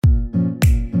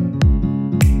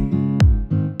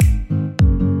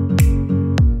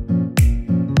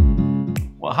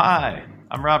Well, hi,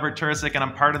 I'm Robert Tursick, and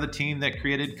I'm part of the team that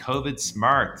created COVID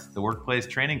Smart, the workplace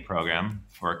training program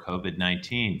for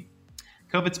COVID-19.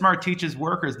 COVID Smart teaches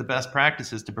workers the best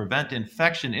practices to prevent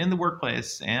infection in the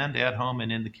workplace and at home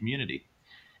and in the community.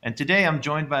 And today I'm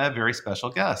joined by a very special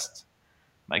guest.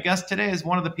 My guest today is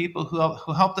one of the people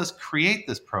who helped us create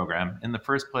this program in the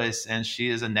first place, and she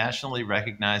is a nationally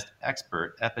recognized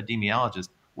expert epidemiologist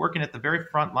working at the very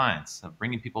front lines of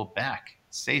bringing people back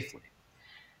safely.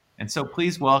 And so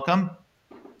please welcome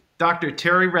Dr.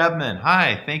 Terry Rebman.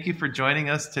 Hi, thank you for joining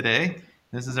us today.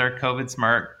 This is our COVID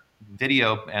Smart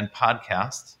video and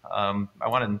podcast. I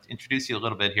want to introduce you a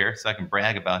little bit here so I can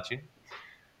brag about you.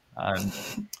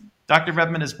 Dr.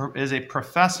 Rebman is a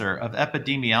professor of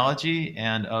epidemiology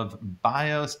and of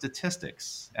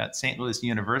biostatistics at St. Louis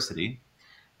University,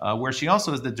 where she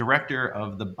also is the director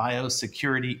of the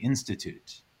Biosecurity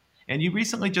Institute. And you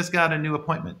recently just got a new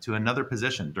appointment to another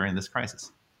position during this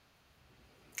crisis.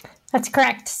 That's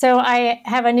correct. So I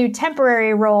have a new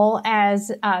temporary role as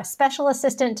a special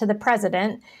assistant to the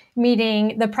president,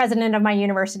 meeting the president of my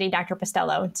university, Dr.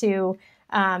 Postello.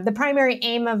 The primary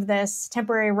aim of this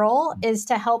temporary role is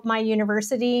to help my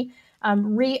university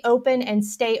reopen and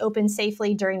stay open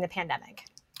safely during the pandemic.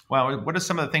 Wow, what are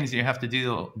some of the things you have to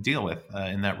deal with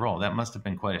in that role? That must have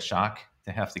been quite a shock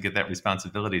to have to get that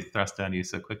responsibility thrust on you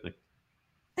so quickly.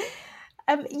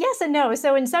 Yes and no.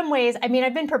 So in some ways, I've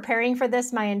been preparing for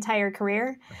this my entire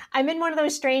career. I'm in one of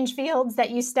those strange fields that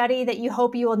you study that you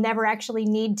hope you will never actually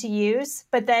need to use.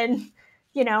 But then,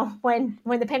 when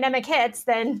the pandemic hits,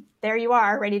 then there you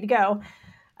are, ready to go.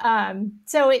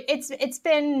 So it's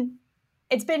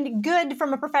been good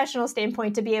from a professional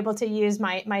standpoint to be able to use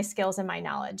my skills and my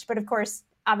knowledge. But of course,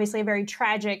 obviously a very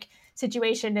tragic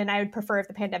situation, and I would prefer if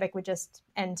the pandemic would just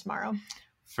end tomorrow.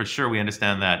 For sure, we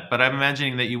understand that. But I'm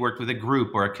imagining that you worked with a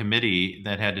group or a committee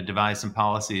that had to devise some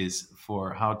policies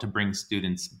for how to bring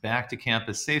students back to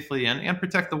campus safely and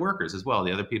protect the workers as well,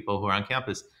 the other people who are on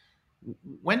campus.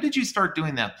 When did you start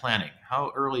doing that planning?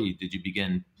 How early did you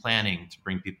begin planning to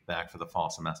bring people back for the fall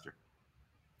semester?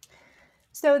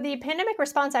 So the pandemic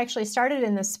response actually started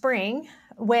in the spring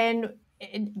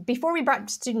before we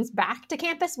brought students back to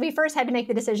campus, we first had to make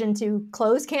the decision to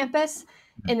close campus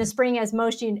in the spring,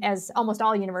 as almost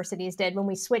all universities did when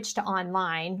we switched to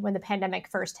online when the pandemic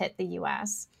first hit the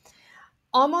U.S.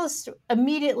 Almost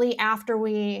immediately after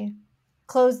we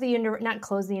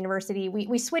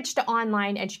we switched to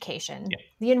online education. Yeah.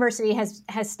 The university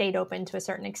has stayed open to a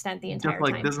certain extent the entire time.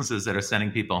 Just like businesses that are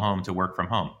sending people home to work from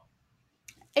home.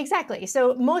 Exactly.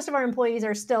 So most of our employees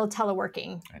are still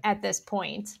teleworking at this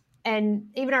point. And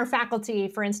even our faculty,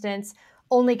 for instance,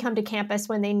 only come to campus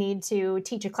when they need to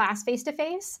teach a class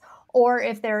face-to-face, or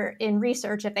if they're in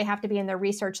research, if they have to be in their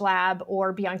research lab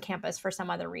or be on campus for some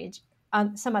other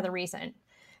reason.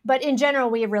 But in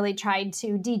general, we have really tried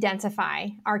to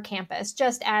de-densify our campus,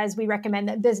 just as we recommend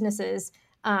that businesses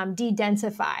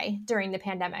de-densify during the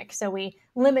pandemic. So we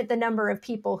limit the number of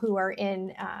people who are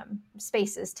in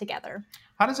spaces together.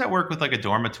 How does that work with like a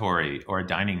dormitory or a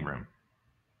dining room?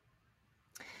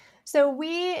 So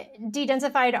we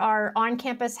de-densified our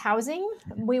on-campus housing.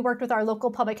 We worked with our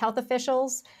local public health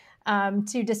officials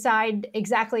to decide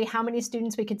exactly how many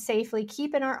students we could safely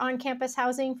keep in our on-campus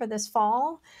housing for this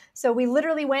fall. So we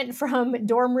literally went from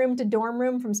dorm room to dorm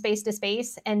room, from space to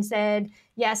space, and said,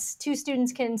 yes, 2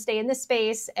 students can stay in this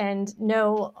space, and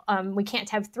no, we can't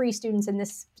have 3 students in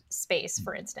this space,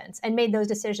 for instance, and made those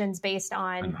decisions based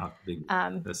on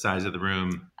the size of the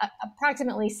room,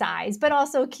 approximately size, but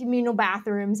also communal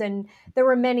bathrooms, and there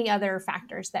were many other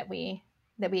factors that we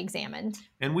examined.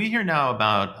 And we hear now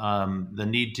about the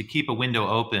need to keep a window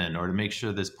open or to make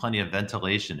sure there's plenty of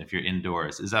ventilation if you're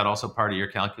indoors. Is that also part of your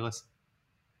calculus?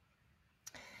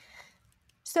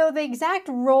 So the exact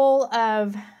role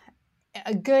of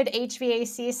a good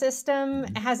HVAC system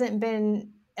hasn't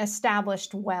been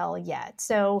established well yet.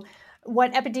 So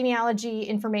what epidemiology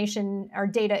information or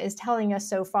data is telling us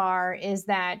so far is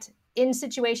that in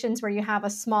situations where you have a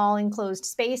small enclosed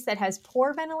space that has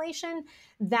poor ventilation,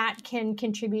 that can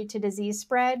contribute to disease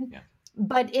spread. Yeah.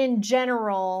 But in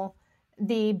general,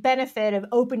 the benefit of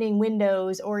opening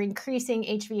windows or increasing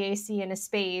HVAC in a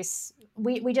space,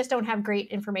 we just don't have great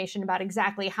information about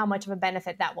exactly how much of a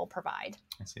benefit that will provide.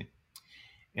 I see.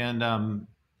 And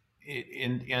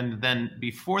then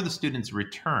before the students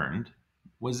returned,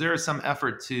 was there some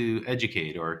effort to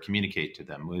educate or communicate to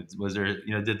them? Was there,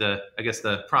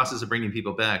 the process of bringing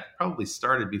people back probably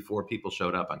started before people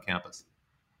showed up on campus?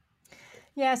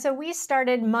 Yeah, so we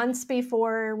started months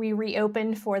before we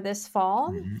reopened for this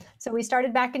fall. Mm-hmm. So we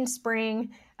started back in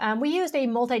spring. We used a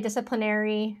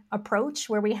multidisciplinary approach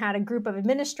where we had a group of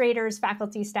administrators,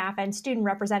 faculty, staff, and student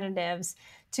representatives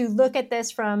to look at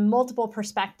this from multiple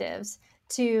perspectives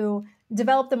to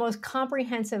develop the most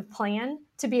comprehensive plan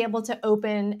to be able to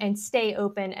open and stay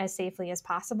open as safely as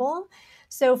possible.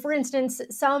 So, for instance,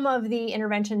 some of the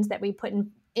interventions that we put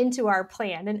into our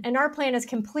plan, and our plan is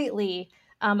completely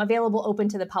available open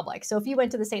to the public. So if you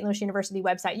went to the St. Louis University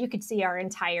website, you could see our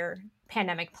entire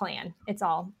pandemic plan. It's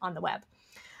all on the web.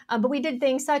 But we did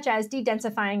things such as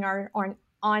de-densifying our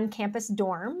on-campus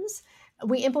dorms.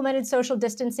 We implemented social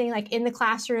distancing like in the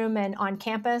classroom and on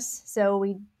campus. So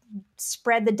we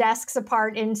spread the desks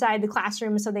apart inside the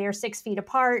classroom so they are 6 feet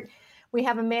apart. We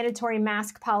have a mandatory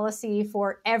mask policy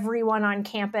for everyone on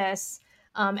campus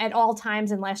at all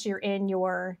times unless you're in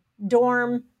your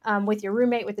dorm with your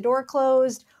roommate with the door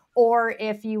closed, or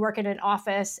if you work in an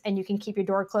office and you can keep your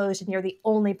door closed and you're the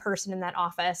only person in that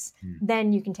office,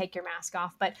 then you can take your mask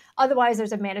off. But otherwise,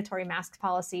 there's a mandatory mask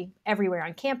policy everywhere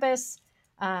on campus.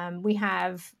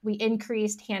 We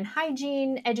increased hand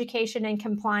hygiene, education, and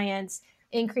compliance,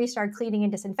 increased our cleaning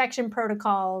and disinfection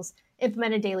protocols,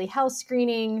 implemented daily health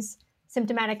screenings,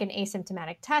 symptomatic and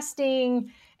asymptomatic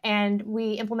testing, and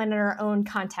we implemented our own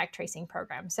contact tracing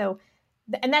program. So,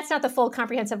 and that's not the full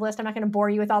comprehensive list. I'm not going to bore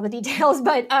you with all the details,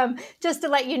 but just to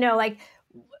let you know, like,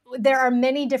 there are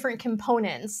many different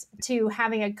components to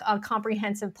having a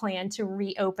comprehensive plan to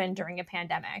reopen during a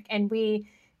pandemic. And we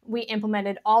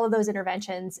implemented all of those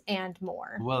interventions and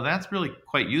more. Well, that's really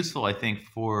quite useful, I think,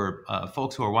 for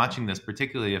folks who are watching this,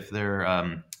 particularly if they're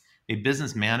a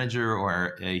business manager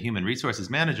or a human resources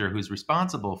manager who's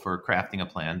responsible for crafting a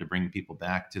plan to bring people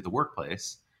back to the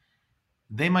workplace.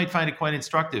 They might find it quite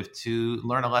instructive to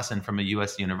learn a lesson from a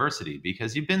U.S. university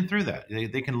because you've been through that.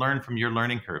 They can learn from your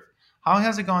learning curve. How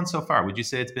has it gone so far? Would you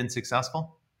say it's been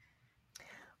successful?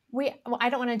 Well, I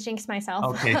don't want to jinx myself,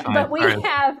 okay, fine. but we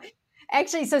have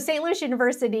actually. So St. Louis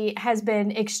University has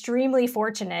been extremely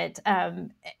fortunate.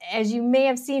 As you may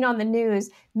have seen on the news,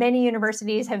 many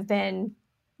universities have been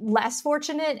less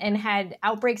fortunate and had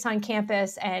outbreaks on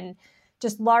campus and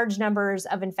just large numbers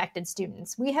of infected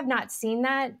students. We have not seen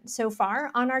that so far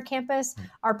on our campus.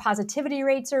 Our positivity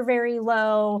rates are very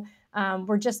low.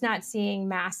 We're just not seeing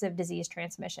massive disease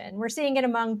transmission. We're seeing it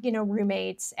among,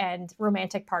 roommates and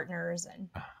romantic partners. And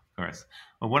of course.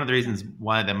 Well, one of the reasons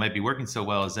why that might be working so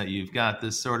well is that you've got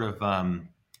this sort of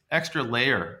extra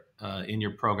layer in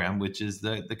your program, which is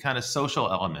the kind of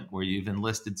social element where you've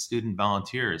enlisted student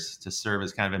volunteers to serve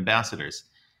as kind of ambassadors.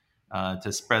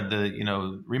 To spread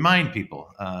remind people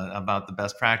about the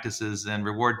best practices and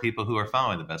reward people who are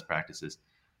following the best practices.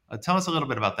 Tell us a little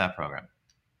bit about that program.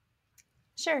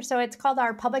 Sure. So it's called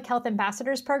our Public Health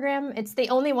Ambassadors Program. It's the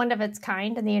only one of its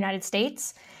kind in the United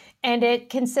States. And it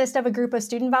consists of a group of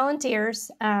student volunteers,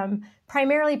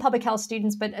 primarily public health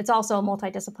students, but it's also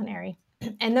multidisciplinary.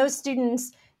 And those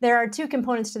students, there are two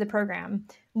components to the program.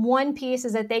 One piece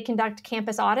is that they conduct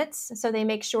campus audits. So they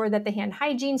make sure that the hand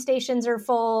hygiene stations are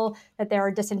full, that there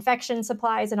are disinfection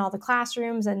supplies in all the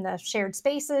classrooms and the shared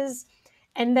spaces.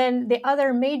 And then the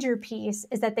other major piece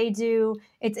is that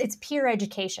it's peer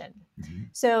education. Mm-hmm.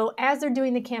 So as they're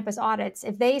doing the campus audits,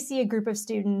 if they see a group of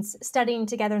students studying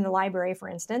together in the library, for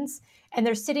instance, and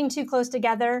they're sitting too close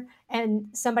together and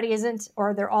somebody isn't,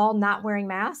 or they're all not wearing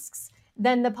masks,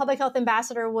 then the public health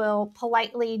ambassador will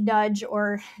politely nudge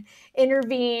or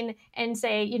intervene and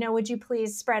say, would you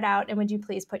please spread out and would you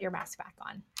please put your mask back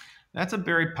on? That's a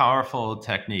very powerful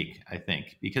technique, I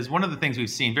think, because one of the things we've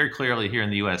seen very clearly here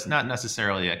in the U.S., not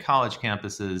necessarily at college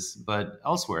campuses, but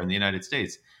elsewhere in the United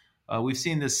States, we've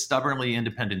seen this stubbornly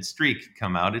independent streak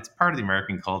come out. It's part of the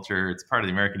American culture. It's part of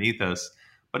the American ethos.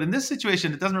 But in this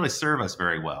situation, it doesn't really serve us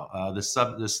very well, this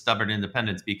stubborn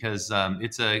independence, because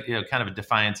it's a kind of a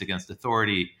defiance against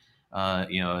authority, a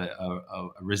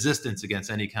resistance against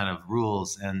any kind of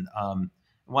rules. And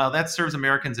while that serves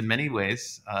Americans in many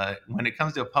ways, when it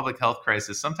comes to a public health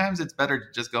crisis, sometimes it's better to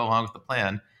just go along with the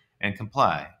plan and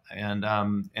comply. And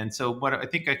so what I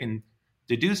think I can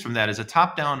deduce from that is a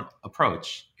top-down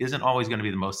approach isn't always going to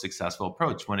be the most successful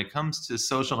approach when it comes to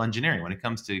social engineering, when it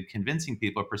comes to convincing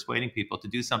people, persuading people to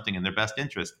do something in their best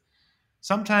interest.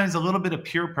 Sometimes a little bit of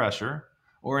peer pressure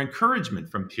or encouragement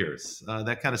from peers,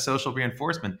 that kind of social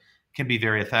reinforcement, can be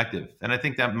very effective. And I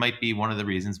think that might be one of the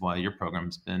reasons why your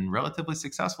program's been relatively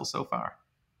successful so far.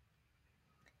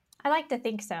 I like to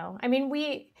think so. I mean,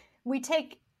 we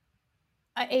take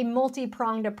a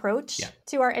multi-pronged approach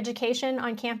to our education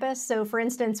on campus. So for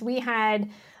instance, we had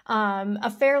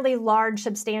a fairly large,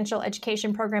 substantial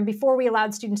education program before we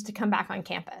allowed students to come back on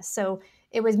campus. So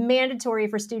it was mandatory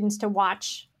for students to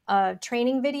watch a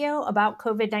training video about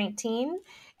COVID-19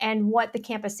 and what the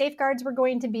campus safeguards were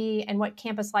going to be and what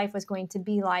campus life was going to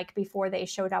be like before they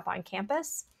showed up on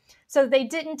campus. So they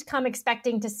didn't come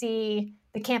expecting to see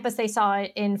the campus they saw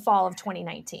in fall of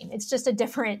 2019. It's just a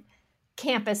different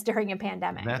campus during a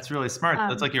pandemic. That's really smart.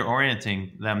 That's like you're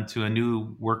orienting them to a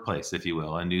new workplace, if you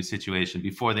will, a new situation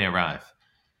before they arrive.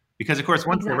 Because of course,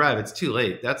 once they arrive, it's too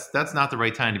late. That's not the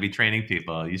right time to be training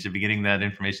people. You should be getting that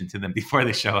information to them before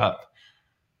they show up.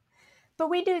 But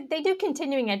they do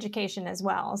continuing education as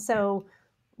well. So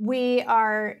we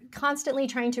are constantly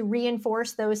trying to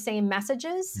reinforce those same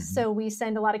messages. Mm-hmm. So we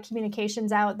send a lot of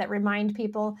communications out that remind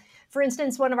people. For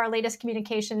instance, one of our latest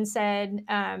communications said,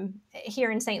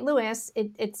 here in St. Louis,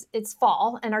 it's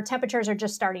fall and our temperatures are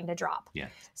just starting to drop. Yeah.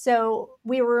 So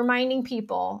we were reminding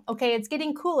people, okay, it's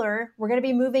getting cooler. We're going to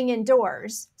be moving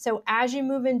indoors. So as you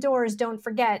move indoors, don't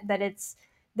forget that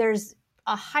there's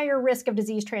a higher risk of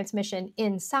disease transmission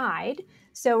inside.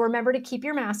 So remember to keep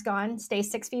your mask on, stay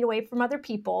 6 feet away from other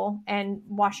people, and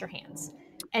wash your hands.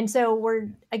 And so we're,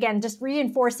 again, just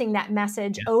reinforcing that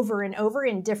message over and over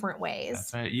in different ways.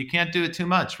 That's right. You can't do it too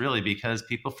much, really, because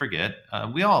people forget.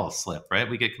 We all slip, right?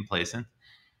 We get complacent.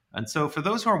 And so for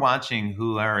those who are watching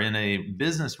who are in a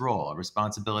business role, a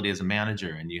responsibility as a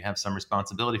manager, and you have some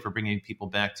responsibility for bringing people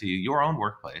back to your own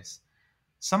workplace,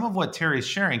 some of what Terry's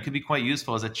sharing could be quite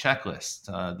useful as a checklist.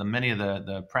 Many of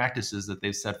the practices that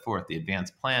they've set forth, the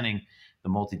advanced planning, the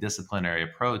multidisciplinary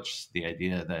approach, the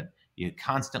idea that you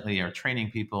constantly are training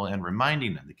people and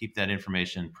reminding them to keep that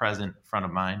information present, front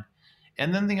of mind.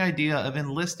 And then the idea of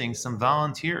enlisting some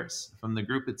volunteers from the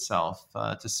group itself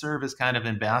to serve as kind of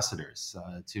ambassadors,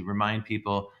 to remind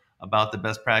people about the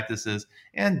best practices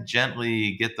and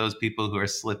gently get those people who are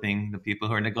slipping, the people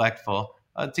who are neglectful,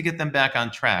 to get them back on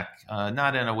track,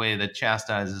 not in a way that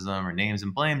chastises them or names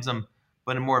and blames them,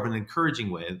 but in more of an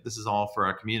encouraging way. This is all for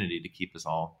our community to keep us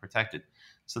all protected.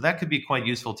 So that could be quite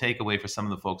useful takeaway for some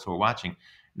of the folks who are watching.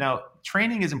 Now,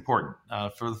 training is important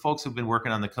for the folks who've been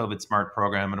working on the COVID Smart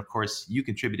program, and of course, you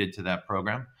contributed to that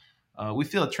program. We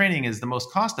feel training is the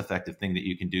most cost-effective thing that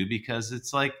you can do because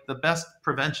it's like the best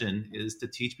prevention is to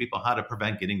teach people how to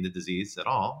prevent getting the disease at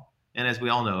all. And as we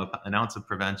all know, an ounce of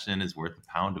prevention is worth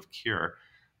a pound of cure.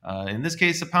 In this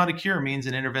case, a pound of cure means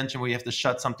an intervention where you have to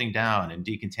shut something down and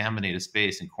decontaminate a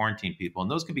space and quarantine people. And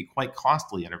those can be quite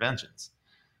costly interventions.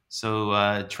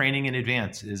 So training in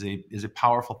advance is a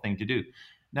powerful thing to do.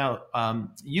 Now,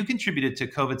 you contributed to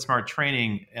COVID Smart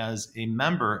training as a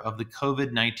member of the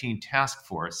COVID-19 task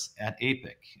force at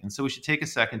APIC. And so we should take a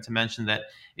second to mention that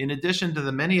in addition to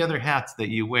the many other hats that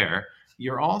you wear,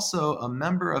 you're also a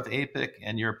member of APIC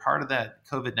and you're part of that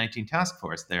COVID-19 task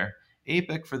force there.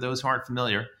 APIC, for those who aren't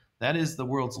familiar, that is the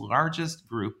world's largest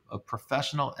group of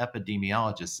professional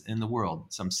epidemiologists in the world,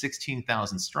 some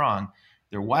 16,000 strong.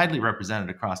 They're widely represented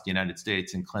across the United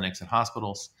States in clinics and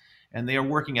hospitals, and they are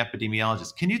working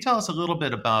epidemiologists. Can you tell us a little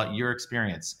bit about your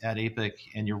experience at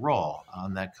APIC and your role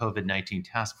on that COVID-19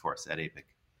 task force at APIC?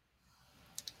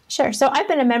 Sure. So I've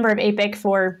been a member of APIC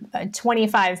for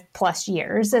 25 plus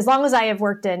years, as long as I have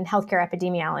worked in healthcare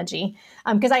epidemiology,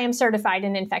 because I am certified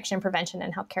in infection prevention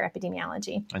and healthcare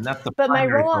epidemiology. And that's the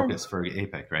primary focus for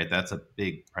APIC, right? That's a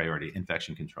big priority,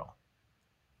 infection control.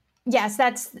 Yes,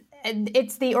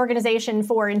 it's the organization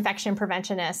for infection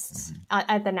preventionists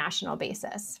at the national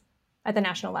basis, at the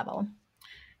national level.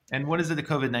 And what is it the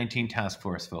COVID-19 task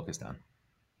force focused on?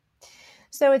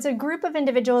 So it's a group of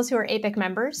individuals who are APIC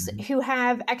members who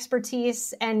have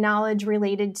expertise and knowledge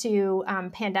related to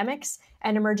pandemics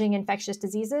and emerging infectious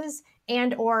diseases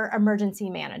and or emergency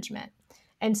management.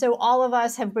 And so all of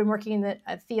us have been working in the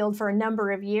field for a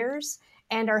number of years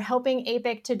and are helping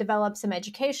APIC to develop some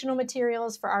educational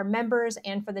materials for our members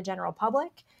and for the general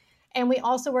public. And we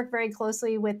also work very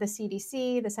closely with the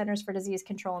CDC, the Centers for Disease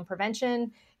Control and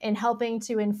Prevention, in helping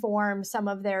to inform some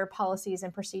of their policies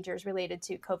and procedures related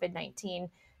to COVID-19,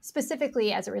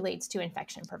 specifically as it relates to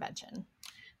infection prevention.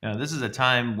 Now, this is a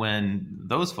time when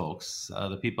those folks,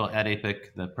 the people at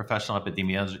APIC, the professional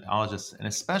epidemiologists, and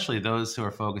especially those who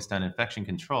are focused on infection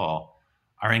control,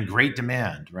 are in great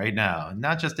demand right now,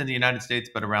 not just in the United States,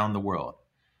 but around the world.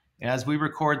 As we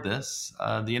record this,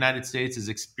 the United States is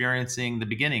experiencing the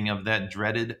beginning of that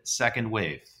dreaded second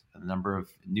wave. The number of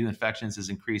new infections is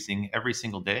increasing every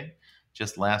single day.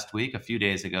 Just last week, a few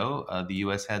days ago, the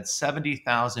U.S. had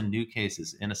 70,000 new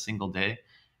cases in a single day,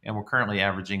 and we're currently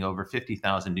averaging over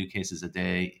 50,000 new cases a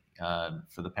day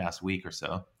for the past week or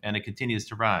so, and it continues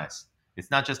to rise.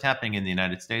 It's not just happening in the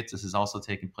United States. This is also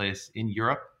taking place in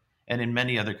Europe and in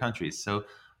many other countries. So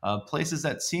Places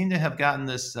that seem to have gotten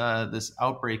this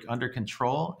outbreak under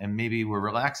control and maybe were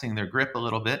relaxing their grip a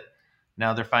little bit.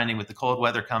 Now they're finding with the cold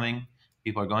weather coming,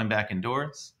 people are going back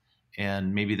indoors,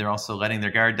 and maybe they're also letting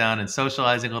their guard down and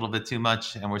socializing a little bit too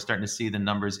much. And we're starting to see the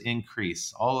numbers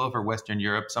increase all over Western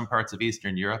Europe, some parts of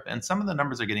Eastern Europe, and some of the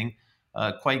numbers are getting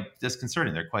quite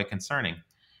disconcerting. They're quite concerning.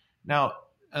 Now,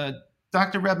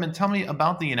 Dr. Redmond, tell me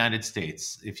about the United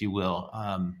States, if you will.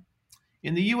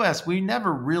 In the US, we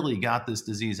never really got this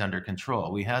disease under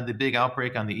control. We had the big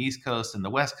outbreak on the East Coast and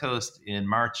the West Coast in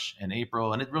March and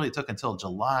April, and it really took until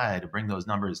July to bring those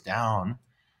numbers down.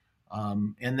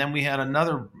 And then we had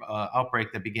another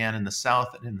outbreak that began in the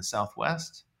South and in the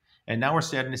Southwest. And now we're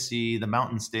starting to see the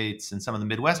mountain states and some of the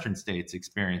Midwestern states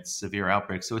experience severe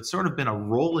outbreaks. So it's sort of been a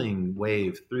rolling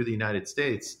wave through the United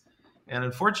States. And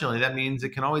unfortunately, that means it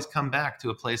can always come back to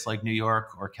a place like New York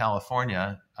or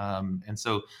California. And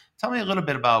so tell me a little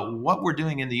bit about what we're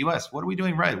doing in the US. What are we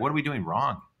doing right? What are we doing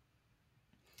wrong?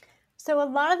 So a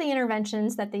lot of the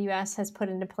interventions that the U.S. has put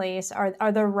into place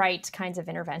are the right kinds of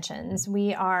interventions.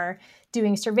 We are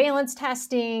doing surveillance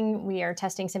testing. We are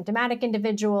testing symptomatic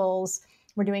individuals.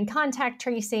 We're doing contact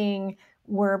tracing.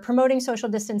 We're promoting social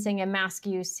distancing and mask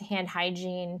use, hand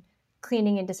hygiene,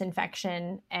 cleaning and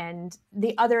disinfection, and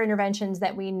the other interventions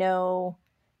that we know,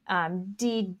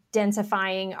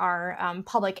 de-densifying our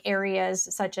public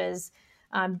areas, such as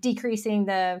decreasing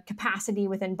the capacity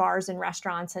within bars and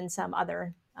restaurants and some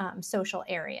other social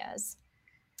areas.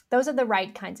 Those are the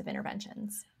right kinds of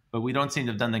interventions. But we don't seem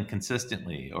to have done them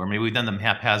consistently, or maybe we've done them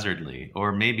haphazardly,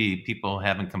 or maybe people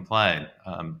haven't complied.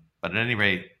 But at any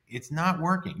rate, it's not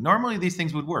working. Normally, these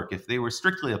things would work if they were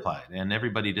strictly applied and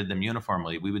everybody did them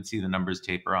uniformly. We would see the numbers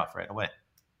taper off right away.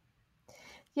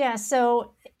 Yeah.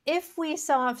 So if we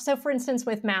saw, so for instance,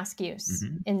 with mask use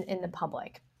in the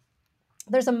public,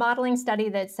 there's a modeling study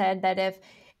that said that if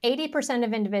 80%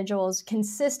 of individuals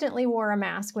consistently wore a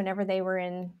mask whenever they were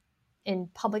in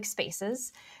public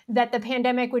spaces, that the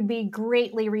pandemic would be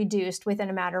greatly reduced within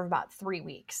a matter of about 3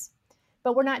 weeks.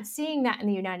 But we're not seeing that in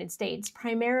the United States,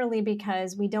 primarily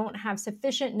because we don't have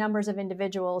sufficient numbers of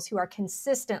individuals who are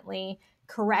consistently,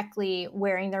 correctly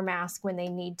wearing their mask when they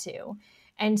need to.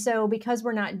 And so because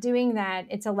we're not doing that,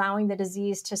 it's allowing the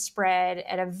disease to spread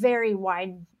at a very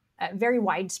widespread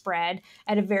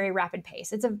at a very rapid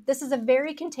pace. This is a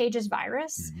very contagious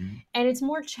virus, and it's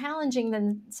more challenging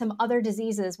than some other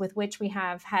diseases with which we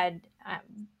have had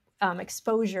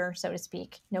exposure, so to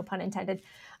speak, no pun intended,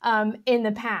 in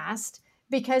the past,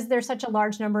 because there's such a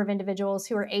large number of individuals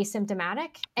who are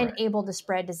asymptomatic and able to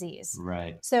spread disease.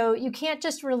 Right. So you can't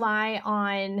just rely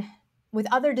on, with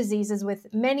other diseases,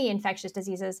 with many infectious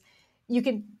diseases,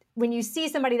 when you see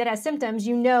somebody that has symptoms,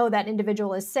 you know that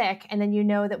individual is sick, and then you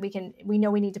know that we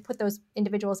need to put those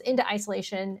individuals into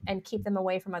isolation and keep them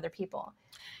away from other people.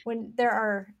 When there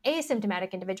are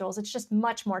asymptomatic individuals, it's just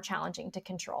much more challenging to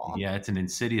control. Yeah, it's an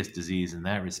insidious disease in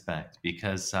that respect,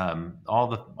 because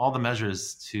all the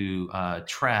measures to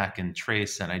track and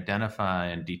trace and identify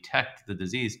and detect the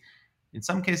disease, in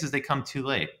some cases they come too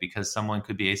late, because someone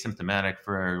could be asymptomatic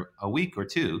for a week or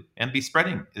two and be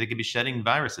spreading. They could be shedding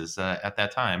viruses at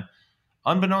that time.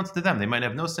 Unbeknownst to them, they might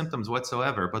have no symptoms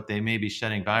whatsoever, but they may be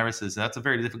shedding viruses. That's a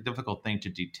very difficult thing to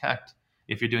detect.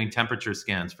 If you're doing temperature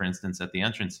scans, for instance, at the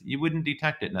entrance, you wouldn't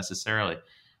detect it necessarily.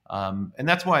 And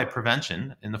that's why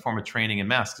prevention in the form of training and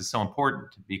masks is so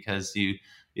important, because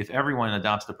if everyone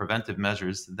adopts the preventive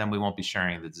measures, then we won't be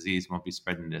sharing the disease, won't be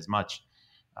spreading it as much.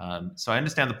 So I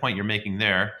understand the point you're making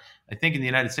there. I think in the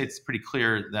United States, it's pretty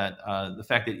clear that the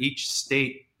fact that each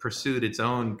state pursued its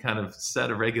own kind of set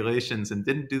of regulations and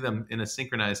didn't do them in a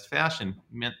synchronized fashion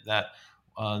meant that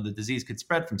the disease could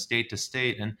spread from state to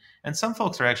state. And some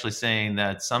folks are actually saying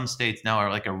that some states now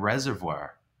are like a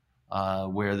reservoir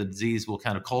where the disease will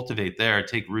kind of cultivate there,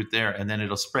 take root there, and then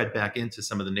it'll spread back into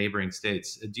some of the neighboring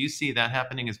states. Do you see that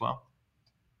happening as well?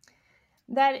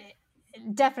 That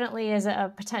definitely is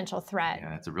a potential threat.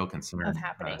 Yeah, it's a real concern, of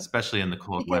happening, especially in the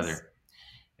cold weather.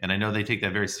 And I know they take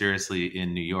that very seriously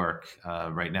in New York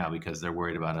right now, because they're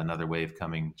worried about another wave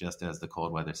coming just as the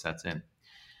cold weather sets in.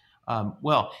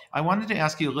 Well, I wanted to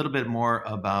ask you a little bit more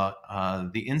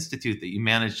about the institute that you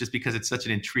manage, just because it's such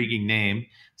an intriguing name.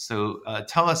 So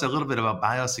tell us a little bit about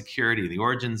biosecurity, the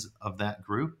origins of that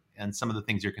group, and some of the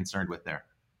things you're concerned with there.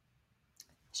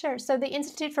 Sure. So the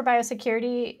Institute for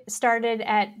Biosecurity started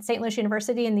at St. Louis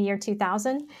University in the year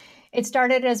 2000. It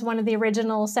started as one of the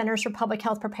original Centers for Public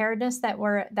Health Preparedness that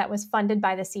was funded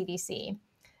by the CDC.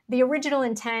 The original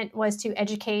intent was to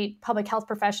educate public health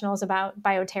professionals about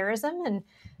bioterrorism, and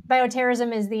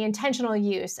bioterrorism is the intentional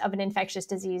use of an infectious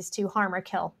disease to harm or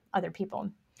kill other people.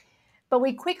 But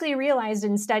we quickly realized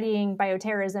in studying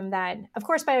bioterrorism that, of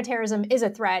course, bioterrorism is a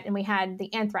threat, and we had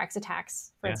the anthrax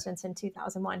attacks, for instance, in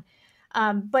 2001.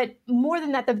 But more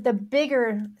than that, the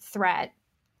bigger threat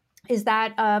is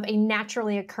that of a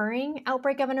naturally occurring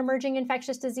outbreak of an emerging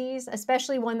infectious disease,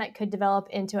 especially one that could develop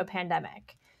into a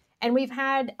pandemic. And we've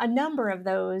had a number of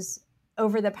those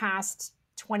over the past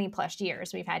 20 plus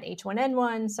years. We've had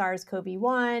H1N1,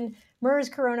 SARS-CoV-1, MERS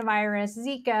coronavirus,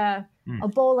 Zika,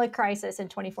 Ebola crisis in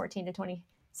 2014 to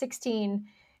 2016.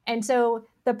 And so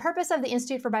the purpose of the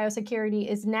Institute for Biosecurity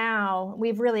is now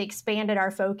we've really expanded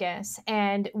our focus,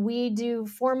 and we do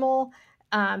formal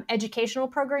educational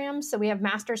programs. So we have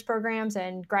master's programs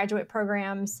and graduate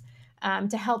programs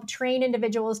to help train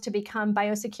individuals to become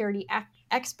biosecurity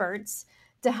experts,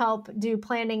 to help do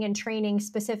planning and training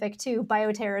specific to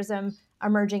bioterrorism,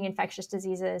 emerging infectious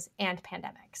diseases, and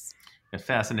pandemics. A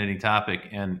fascinating topic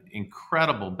and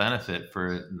incredible benefit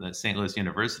for the St. Louis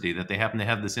University that they happen to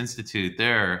have this institute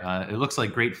there. It looks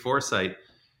like great foresight.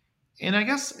 And I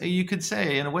guess you could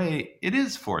say, in a way, it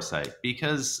is foresight,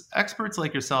 because experts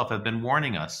like yourself have been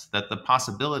warning us that the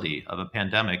possibility of a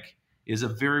pandemic is a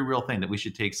very real thing that we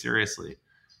should take seriously.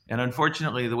 And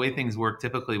unfortunately, the way things work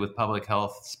typically with public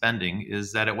health spending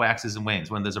is that it waxes and wanes.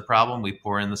 When there's a problem, we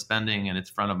pour in the spending and it's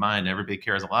front of mind. Everybody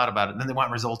cares a lot about it. And then they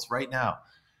want results right now.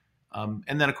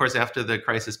 And then, of course, after the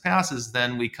crisis passes,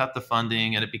 then we cut the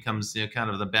funding and it becomes kind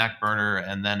of the back burner.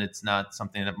 And then it's not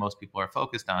something that most people are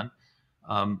focused on.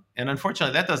 And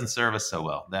unfortunately, that doesn't serve us so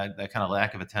well, that kind of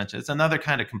lack of attention. It's another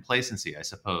kind of complacency, I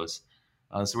suppose.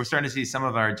 So we're starting to see some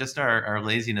of our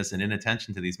laziness and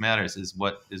inattention to these matters is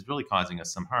what is really causing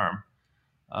us some harm.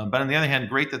 But on the other hand,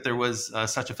 great that there was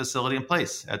such a facility in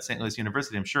place at St. Louis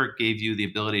University. I'm sure it gave you the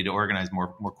ability to organize more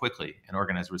quickly and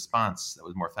organize a response that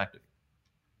was more effective.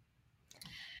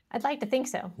 I'd like to think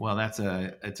so. Well, it's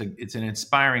an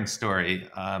inspiring story.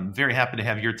 I'm very happy to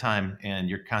have your time and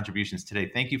your contributions today.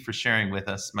 Thank you for sharing with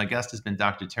us. My guest has been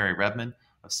Dr. Terry Redmond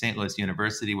of St. Louis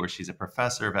University, where she's a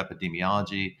professor of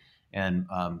epidemiology and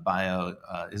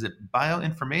is it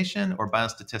bioinformation or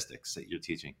biostatistics that you're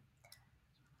teaching?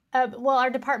 Well, our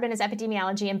department is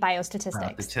epidemiology and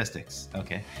biostatistics. Statistics,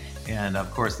 okay. And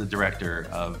of course, the director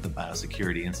of the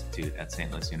Biosecurity Institute at St.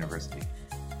 Louis University.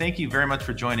 Thank you very much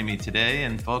for joining me today.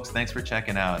 And folks, thanks for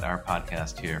checking out our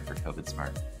podcast here for COVID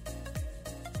Smart.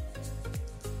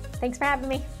 Thanks for having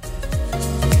me.